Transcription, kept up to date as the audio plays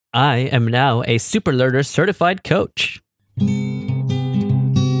I am now a Superlearner certified coach.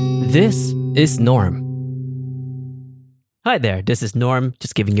 This is Norm. Hi there, this is Norm,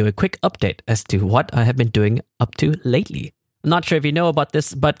 just giving you a quick update as to what I have been doing up to lately. I'm not sure if you know about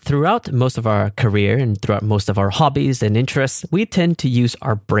this, but throughout most of our career and throughout most of our hobbies and interests, we tend to use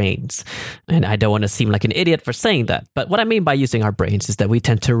our brains. And I don't want to seem like an idiot for saying that, but what I mean by using our brains is that we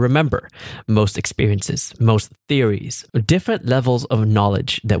tend to remember most experiences, most theories, different levels of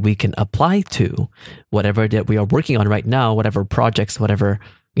knowledge that we can apply to whatever that we are working on right now, whatever projects, whatever,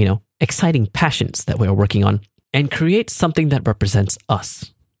 exciting passions that we are working on, and create something that represents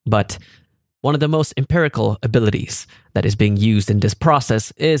us. But one of the most empirical abilities that is being used in this process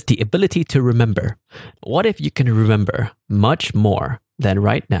is the ability to remember. What if you can remember much more than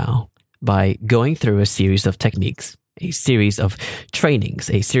right now by going through a series of techniques, a series of trainings,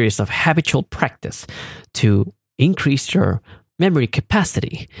 a series of habitual practice to increase your memory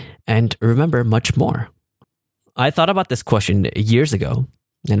capacity and remember much more? I thought about this question years ago,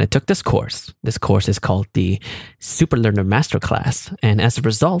 and I took this course. This course is called the Superlearner Masterclass, and as a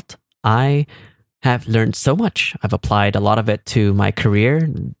result, I have learned so much. I've applied a lot of it to my career,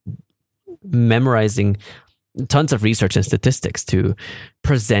 memorizing tons of research and statistics to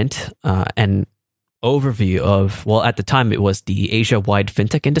present an overview of, at the time it was the Asia-wide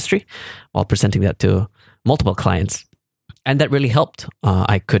fintech industry, while presenting that to multiple clients. And that really helped.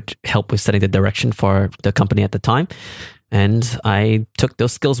 I could help with setting the direction for the company at the time. And I took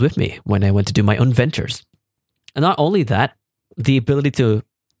those skills with me when I went to do my own ventures. And not only that, the ability to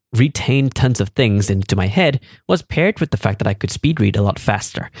retain tons of things into my head was paired with the fact that I could speed read a lot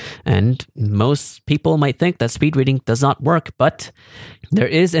faster. And most people might think that speed reading does not work, but there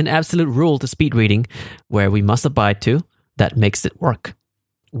is an absolute rule to speed reading where we must abide to that makes it work.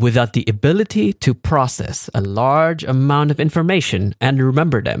 Without the ability to process a large amount of information and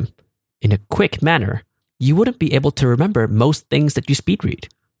remember them in a quick manner, you wouldn't be able to remember most things that you speed read.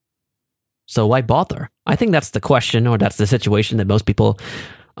 So why bother? I think that's the question, or that's the situation that most people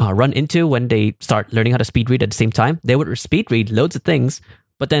run into when they start learning how to speed read at the same time. They would speed read loads of things,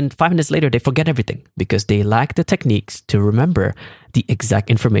 but then 5 minutes later, they forget everything because they lack the techniques to remember the exact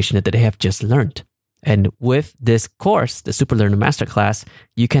information that they have just learned. And with this course, the Superlearner Masterclass,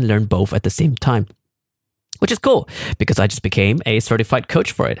 you can learn both at the same time, which is cool because I just became a certified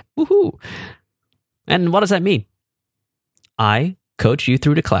coach for it. Woohoo! And what does that mean? I coach you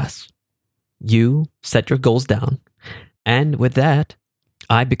through the class. You set your goals down. And with that,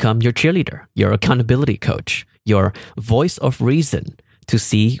 I become your cheerleader, your accountability coach, your voice of reason to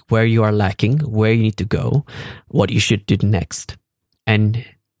see where you are lacking, where you need to go, what you should do next, and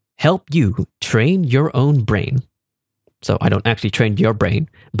help you train your own brain. So I don't actually train your brain,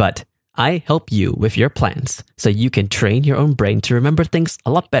 but I help you with your plans so you can train your own brain to remember things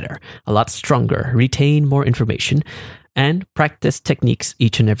a lot better, a lot stronger, retain more information, and practice techniques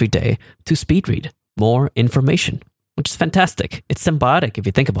each and every day to speed read more information, which is fantastic. It's symbiotic if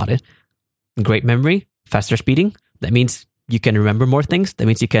you think about it. Great memory, faster speeding. That means you can remember more things. That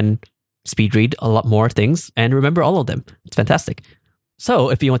means you can speed read a lot more things and remember all of them. It's fantastic. So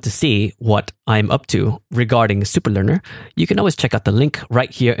if you want to see what I'm up to regarding Superlearner, you can always check out the link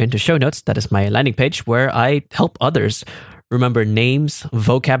right here in the show notes. That is my landing page where I help others remember names,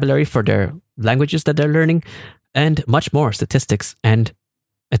 vocabulary for their languages that they're learning, and much more, statistics and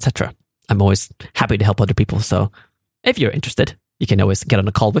etc. I'm always happy to help other people. So if you're interested, you can always get on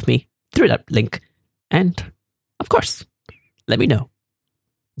a call with me through that link. And of course, let me know.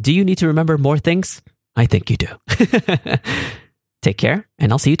 Do you need to remember more things? I think you do. Take care,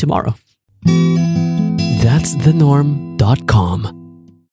 and I'll see you tomorrow. That's thenorm.com.